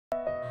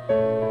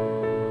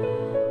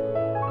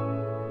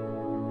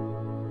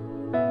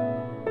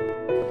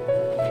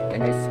Yan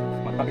guys,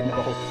 magkabit na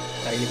po ako.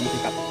 Sarili kong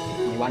sikap.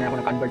 Iniwanan ako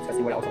ng Converge kasi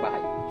wala ako sa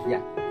bahay.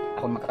 Yan,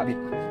 ako magkakabit.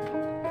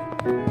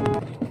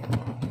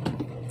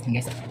 Yan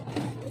guys.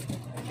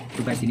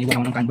 Ito guys, iniwan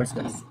ako ng Converge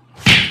guys.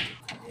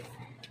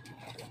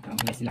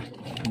 Guys sila.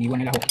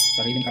 Iniwan nila ako.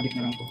 Sariling kabit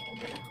na lang ko.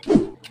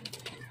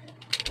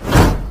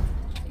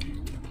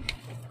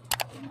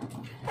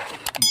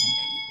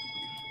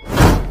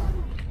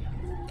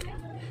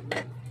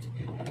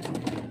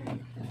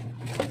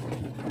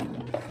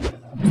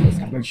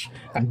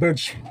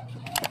 Converge.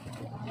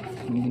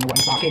 Hindi ginawa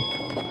sa akin.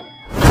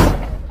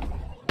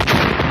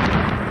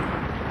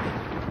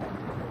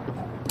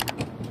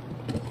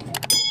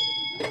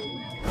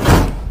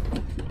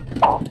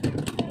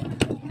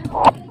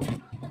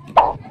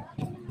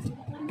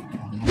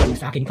 Hindi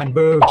sa akin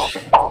Converge.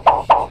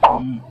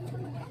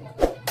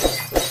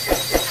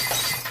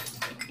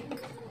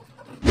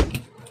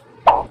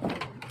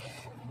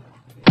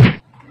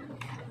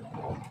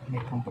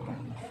 May pumpa pa.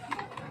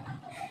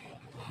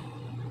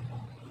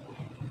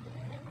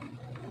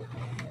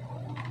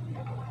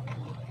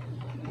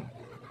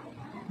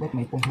 Ba't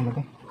may pong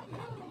halaga?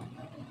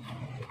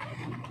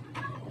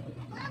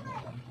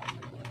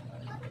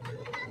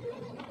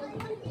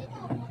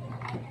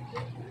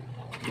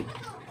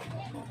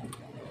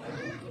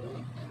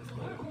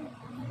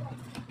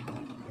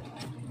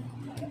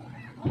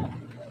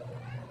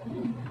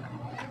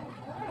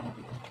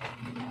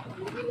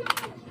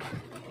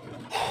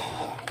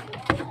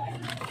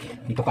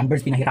 Dito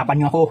Converge,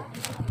 pinahirapan nyo ako.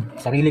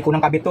 Sarili ko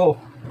ng kabit to.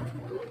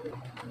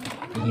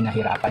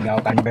 Pinahirapan nyo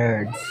ako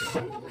Converge.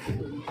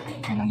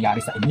 Ang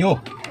nangyari sa inyo.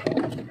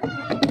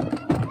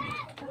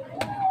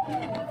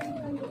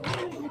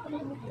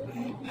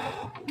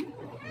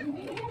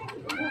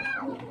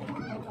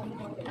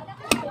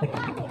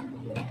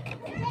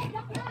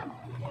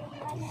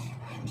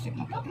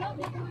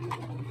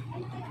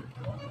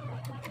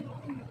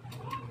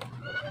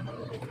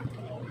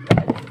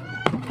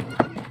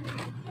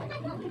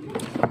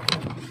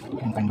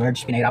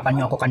 Converge, pinahirapan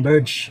nyo ako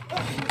Converge.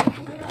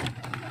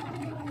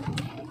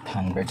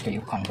 Converge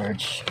kayo,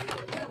 Converge.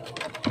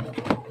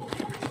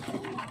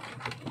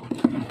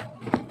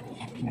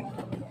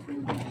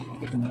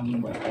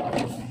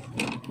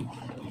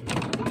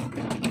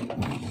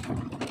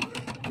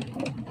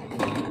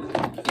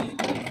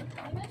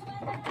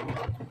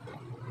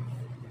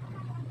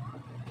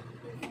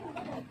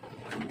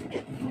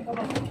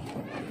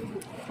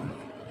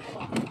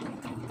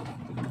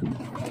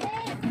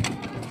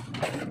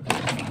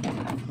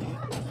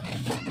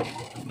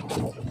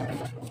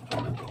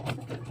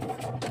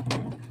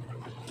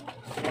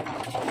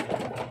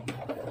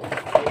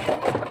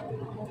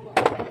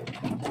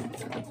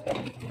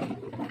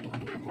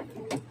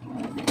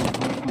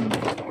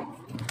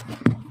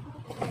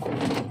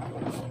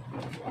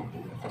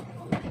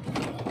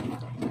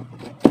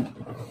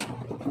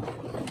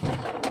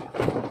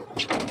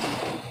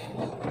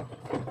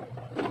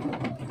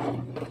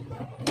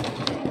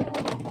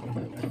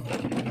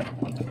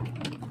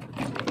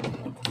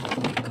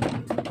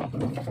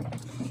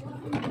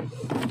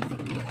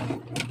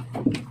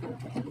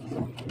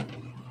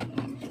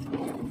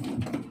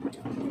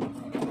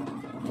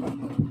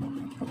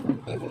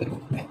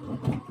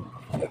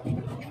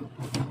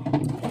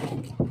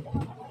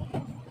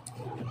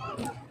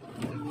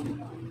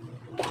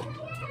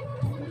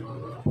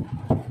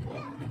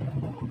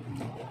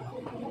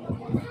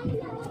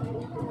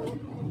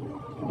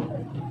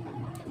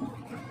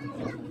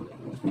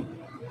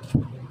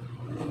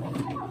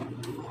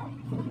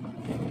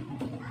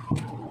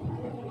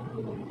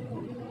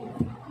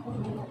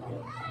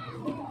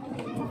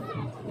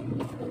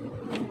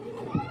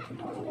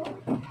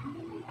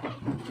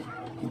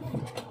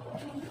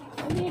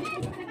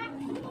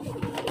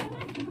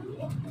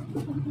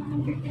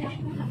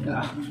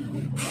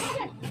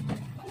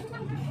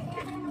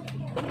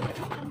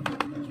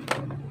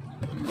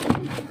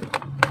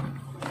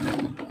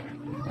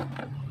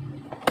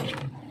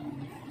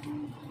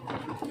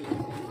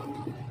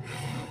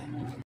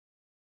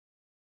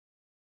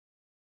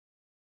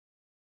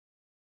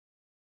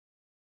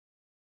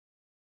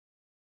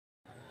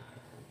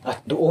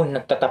 At doon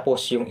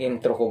nagtatapos yung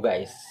intro ko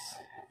guys.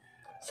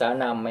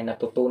 Sana may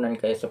natutunan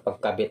kayo sa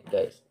pagkabit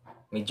guys.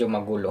 Medyo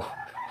magulo.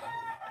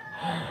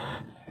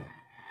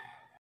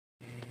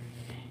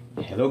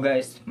 Hello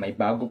guys, may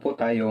bago po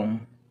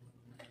tayong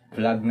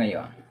vlog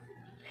ngayon.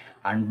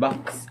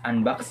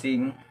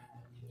 Unboxing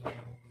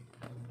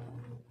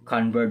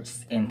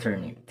Converge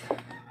internet.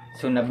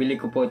 So nabili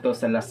ko po ito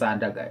sa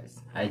Lazada guys.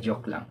 Ay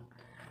joke lang.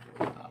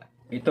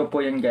 Ito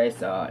po yun guys,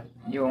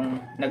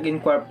 yung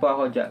nag-inquire po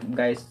ako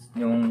guys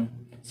yung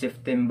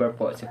September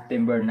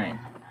 9.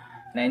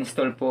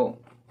 Na-install po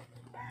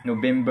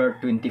November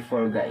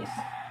 24 guys.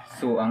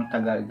 So ang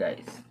tagal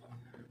guys.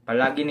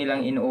 Palagi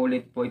nilang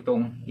inuulit po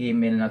itong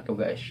email na to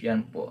guys.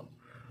 Yan po.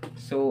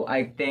 So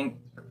I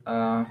think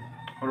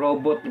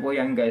robot po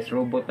yan guys.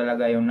 Robot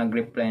talaga yung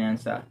nag-reply yan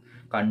sa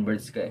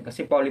Converge guys.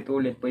 Kasi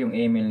paulit-ulit po yung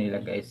email nila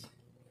guys.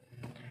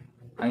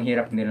 ang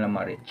hirap nila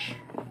ma-reach.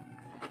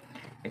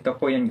 Ito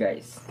po yun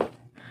guys.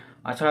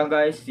 At saka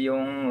guys,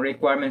 yung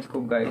requirements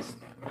ko guys,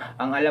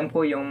 ang alam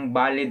ko yung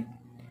valid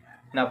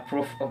na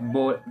proof of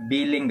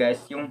billing guys,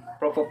 yung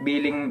proof of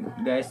billing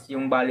guys,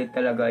 yung valid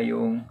talaga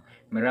yung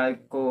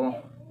Meralco,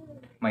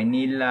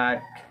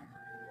 Maynila,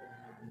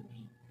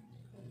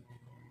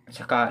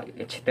 saka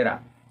etc.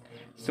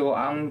 So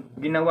ang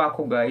ginawa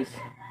ko guys,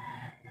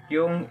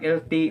 yung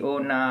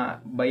LTO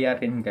na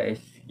bayarin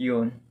guys,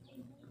 yun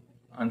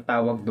ang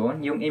tawag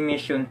doon, yung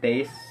emission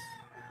test,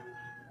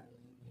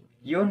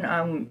 yun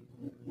ang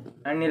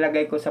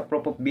nilagay ko sa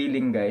proof of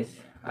billing guys.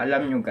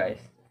 Alam nyo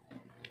guys,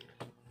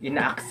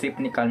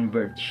 ina-accept ni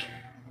Converge.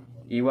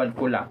 Iwan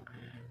ko lang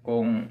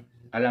kung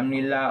alam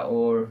nila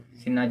or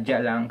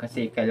sinadya lang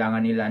kasi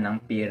kailangan nila ng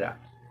pera.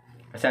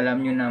 Kasi alam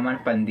nyo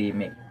naman,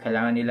 pandemic,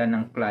 kailangan nila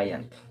ng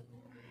clients.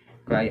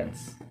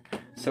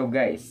 So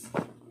guys,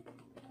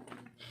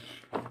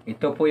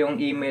 ito po yung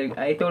email,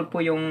 ito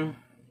po yung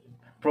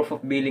proof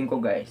of billing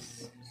ko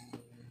guys.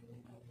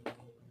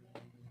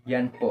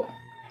 Yan po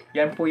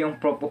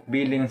yung proof of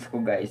billings ko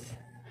guys.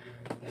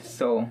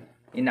 So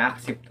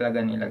ina-accept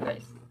talaga nila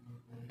guys.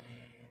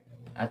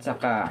 At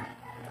saka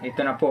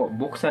ito na po,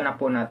 buksan na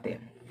po natin,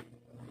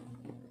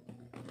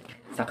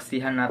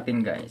 saksihan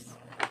natin guys.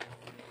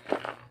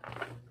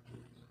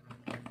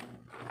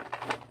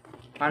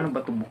 Paano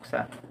ba ito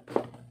buksan?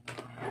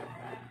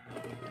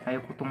 Ayaw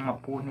ko itong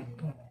mapunit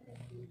to.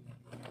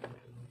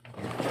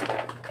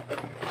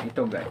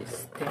 Ito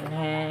guys.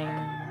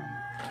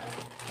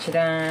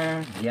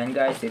 Tadang! Yan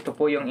guys, ito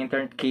po yung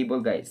internet cable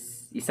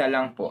guys. Isa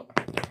lang po.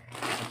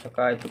 At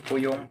saka ito po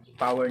yung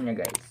power niya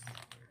guys.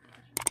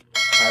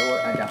 Power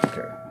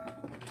adapter.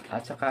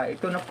 At saka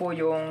ito na po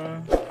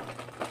yung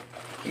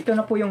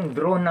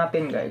drone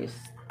natin guys.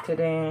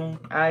 Tadang!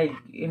 Ay,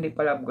 hindi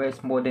pala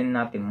guys, modem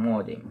natin.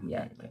 Modem.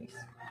 Yan guys.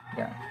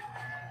 Yan.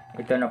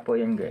 Ito na po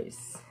yan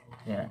guys.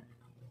 Yan.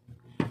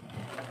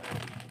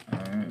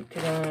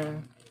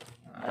 Tadang!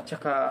 At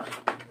saka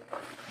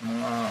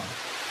mga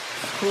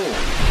screw.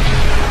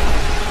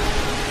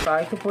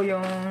 Ito po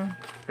yung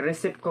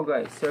receipt ko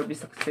guys.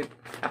 Service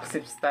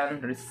acceptance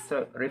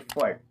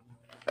report.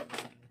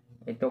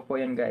 Ito po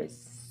yan guys.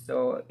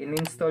 So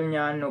in-install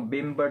niya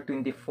November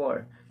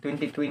 24,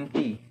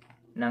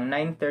 2020 ng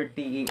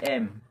 9:30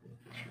 AM.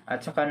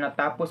 At saka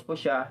natapos po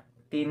siya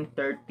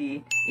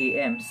 10:30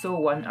 AM. So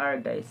 1 hour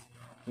guys.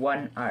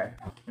 1 hour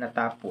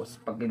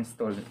natapos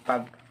pag-install,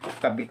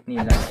 pagkabit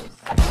nila guys.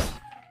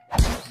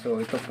 So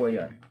ito po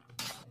yon.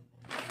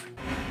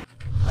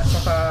 At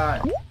saka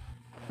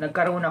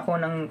nagkaroon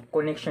ako ng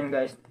connection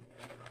guys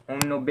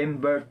noong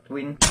November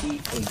 28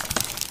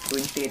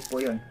 po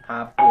yon,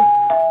 hapon,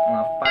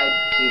 mga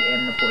 5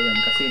 AM na po yon,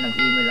 kasi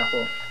nag-email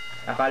ako.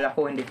 Akala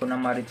ko hindi ko na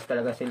ma-reach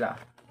talaga sila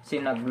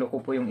kasi nagloko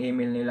po yung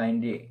email nila,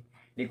 hindi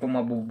ko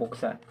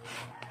mabubuksan.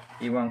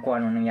 Iwan ko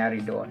ano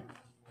nangyari doon,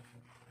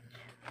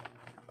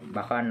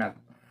 baka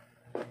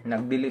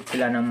nag-delete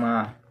sila ng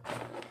mga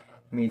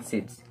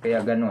message,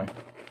 kaya ganun.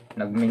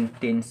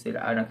 Nag-maintenance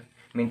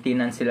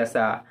sila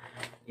sa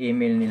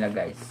email nila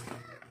guys.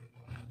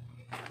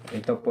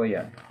 Ito po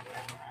yan.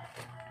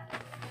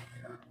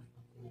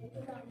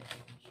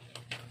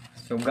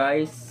 So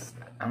guys,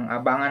 ang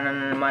abangan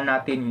na naman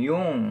natin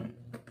yung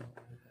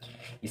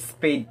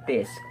speed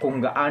test,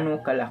 kung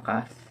gaano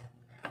kalakas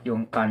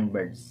yung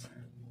Converge.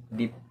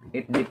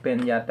 It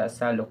depend yata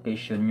sa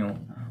location nyo,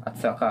 at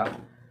saka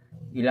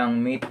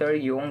ilang meter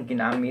yung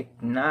ginamit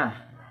na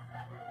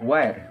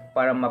wire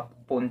para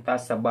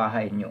mapunta sa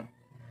bahay nyo.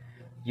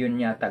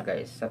 Yun yata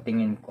guys, sa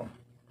tingin ko.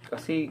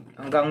 Kasi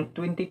hanggang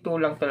 22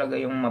 lang talaga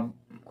yung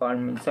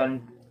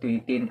minsan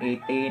 18,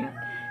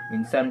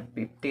 minsan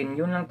 15.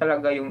 Yun lang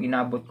talaga yung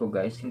inabot ko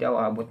guys. Hindi ako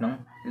abot ng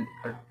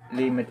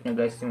limit niya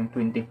guys, yung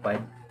 25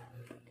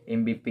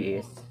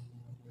 Mbps.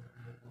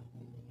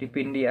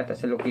 Depende ata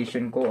sa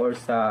location ko or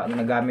sa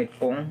nagamit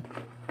kong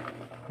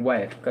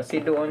wire.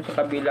 Kasi doon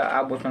sa kabila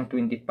abot ng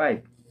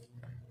 25.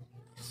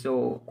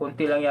 So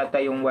konti lang yata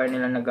yung wire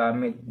nila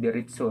nagamit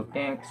diretso.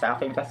 Sa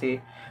akin kasi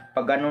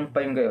pag ganun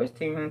pa yung guys,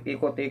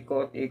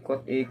 ikot-ikot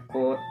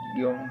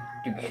yung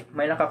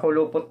may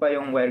nakakulupot pa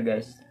yung wire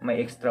guys.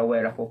 May extra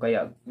wire ako,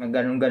 kaya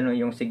ganun-ganun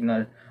yung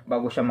signal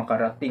bago siya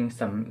makarating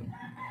sa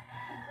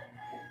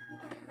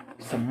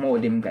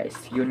modem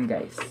guys. Yun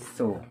guys.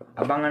 So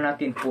abangan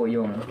natin po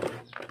yung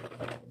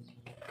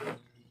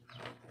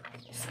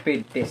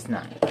speed test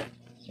na.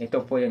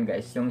 Ito po yun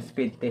guys, yung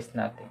speed test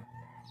natin.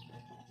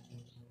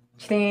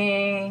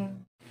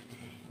 Ting!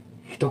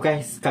 Ito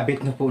guys,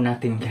 kabit na po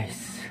natin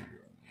guys.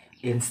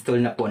 Install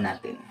na po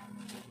natin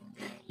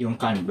yung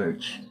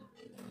Converge.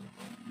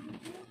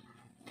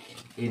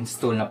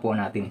 Install na po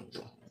natin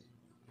ito.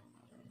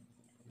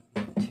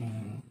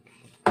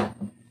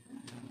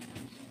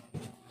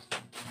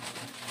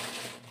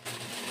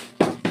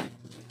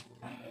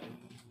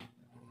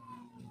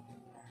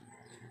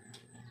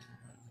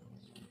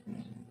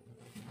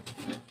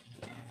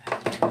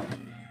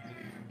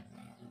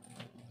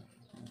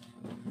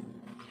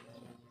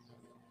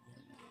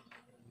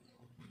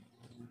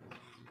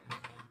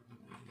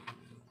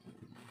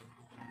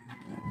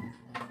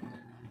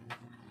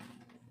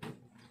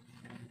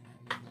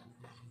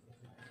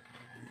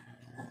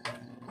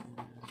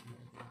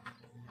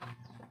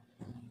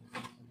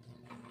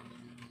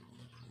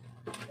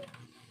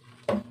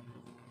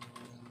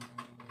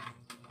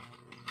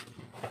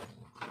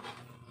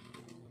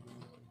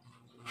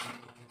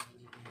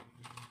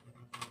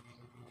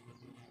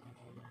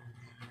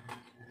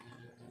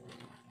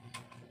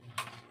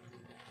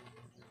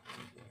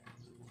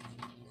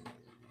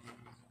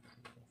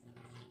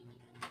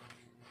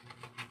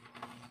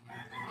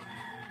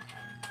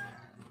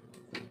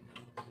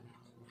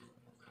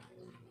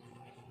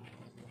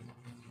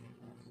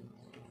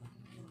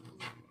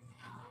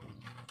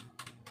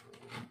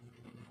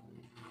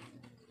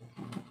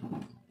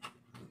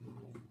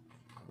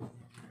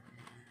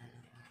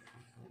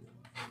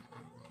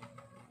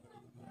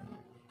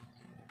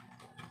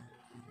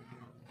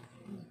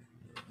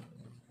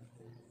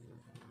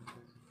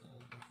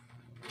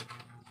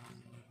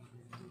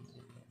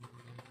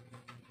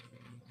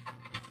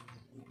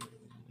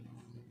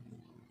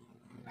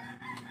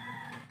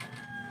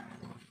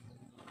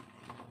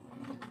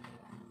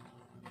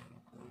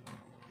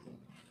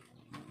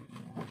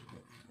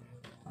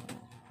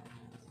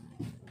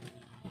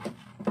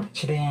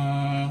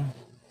 Chideng!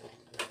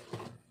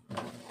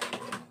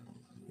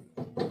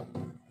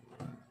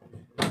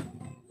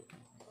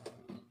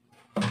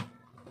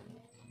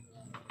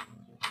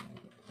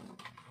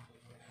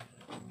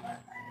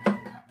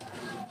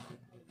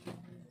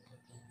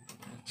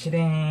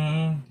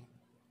 Chideng!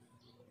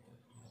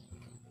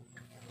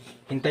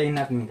 Hintayin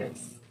natin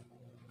guys.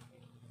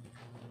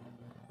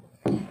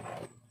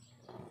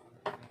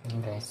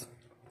 Ayan guys.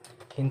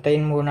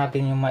 Hintayin muna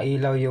natin yung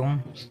mailaw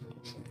yung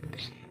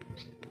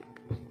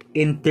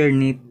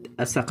internet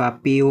at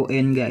saka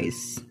PON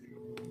guys.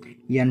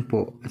 Yan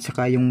po. At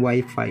saka yung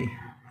wifi.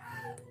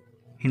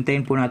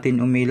 Hintayin po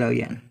natin umilaw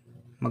yan.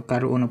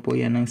 Magkaroon na po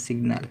yan ng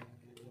signal.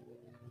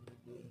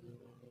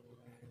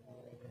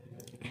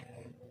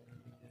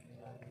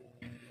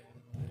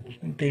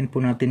 Hintayin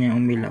po natin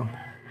yung umilaw.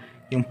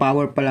 Yung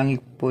power pa lang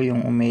po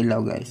yung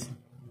umilaw guys.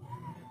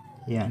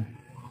 Yan.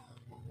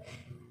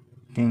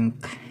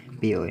 Think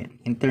PON.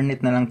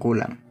 Internet na lang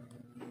kulang.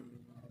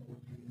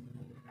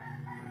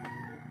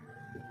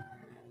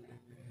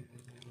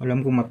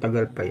 Alam ko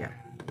matagal pa yan.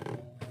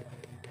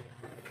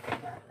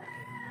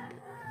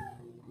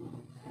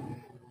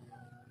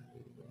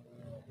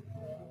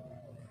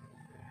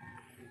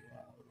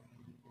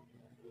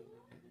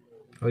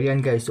 O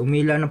yan guys,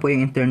 umilaw na po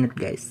yung internet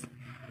guys.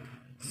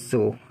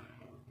 So,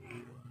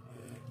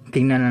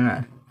 tingnan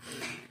na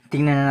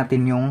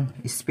natin yung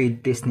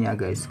speed test niya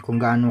guys,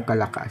 kung gaano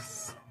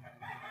kalakas.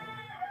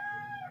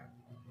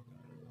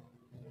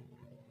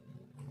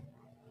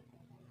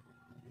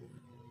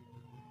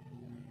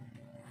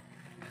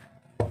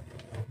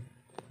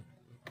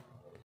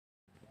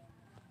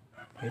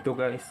 Ito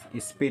guys,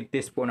 speed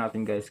test po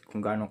natin guys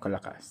kung gaano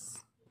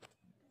kalakas.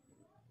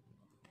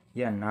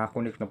 Yan,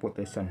 nakakonect na po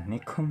tayo sa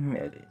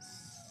Converge.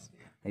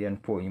 Ayan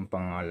po yung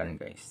pangalan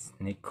guys,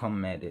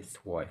 Converge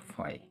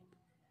Wi-Fi.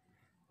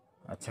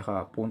 At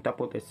saka punta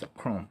po tayo sa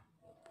Chrome.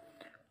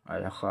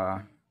 At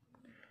saka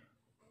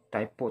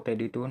type po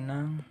tayo dito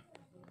ng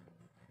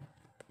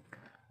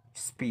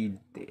speed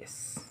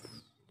test.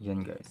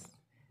 Yan guys.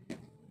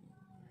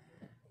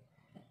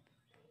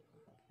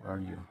 Where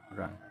are you?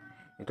 Run.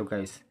 Ito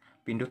guys,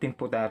 pindutin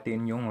po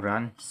natin yung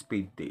run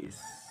speed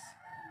test.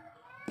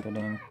 Ito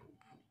na yung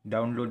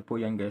download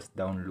po yan guys,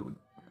 download.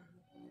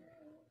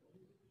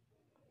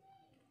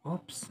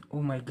 Oops,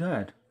 oh my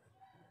god.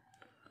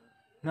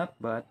 Not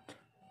bad.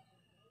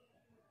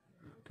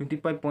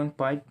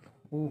 25.5.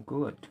 Oh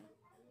good.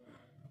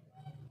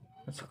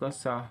 At saka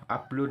sa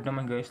upload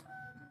naman guys.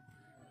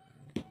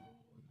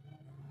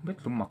 Ba't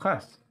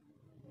lumakas?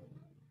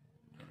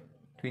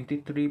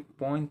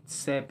 23.7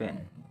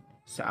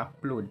 sa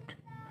upload.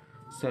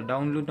 Sa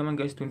download naman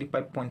guys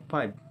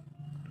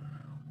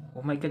 25.5.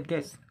 Oh my god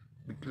guys,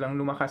 biglang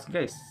lumakas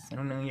guys.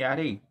 Ano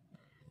nangyari?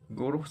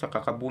 Siguro sa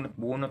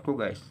kakabunot-bunot ko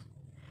guys.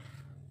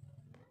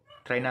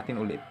 Try natin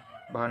ulit.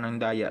 Baka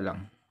nang daya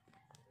lang.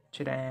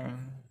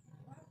 Tadang!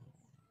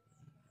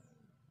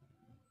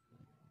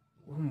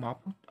 Oh,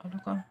 mapot. Ano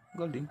ka?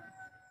 Galing.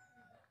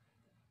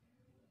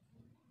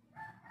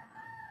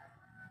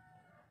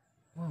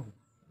 Wow.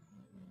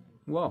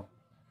 Wow.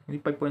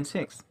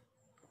 25.6.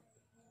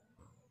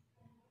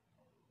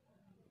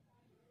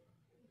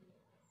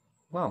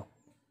 Wow.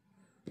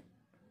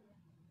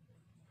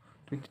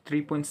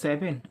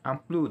 23.7.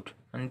 Upload.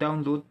 And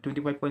download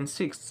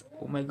 25.6.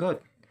 Oh my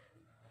god.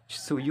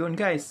 So yun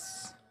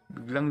guys.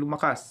 Biglang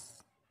lumakas.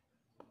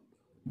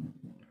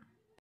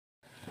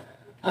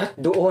 At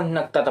doon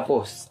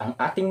nagtatapos ang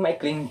ating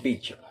maikling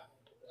video.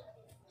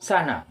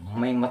 Sana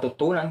may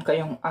matutunan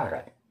kayong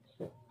aral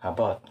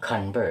about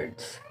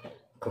Converge,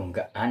 kung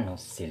gaano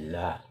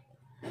sila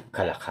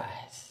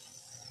kalakas.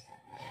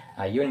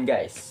 Ayun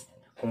guys,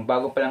 kung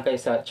bago pa lang kayo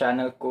sa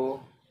channel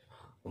ko,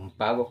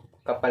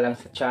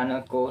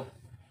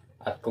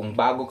 at kung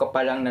bago ka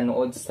pa lang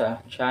nanood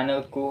sa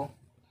channel ko,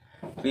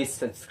 please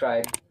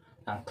subscribe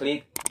and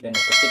click the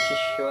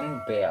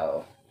notification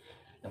bell.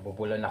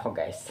 Nabubulan ako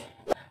guys.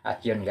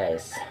 At yun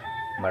guys,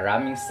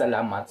 maraming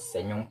salamat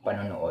sa inyong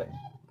panonood.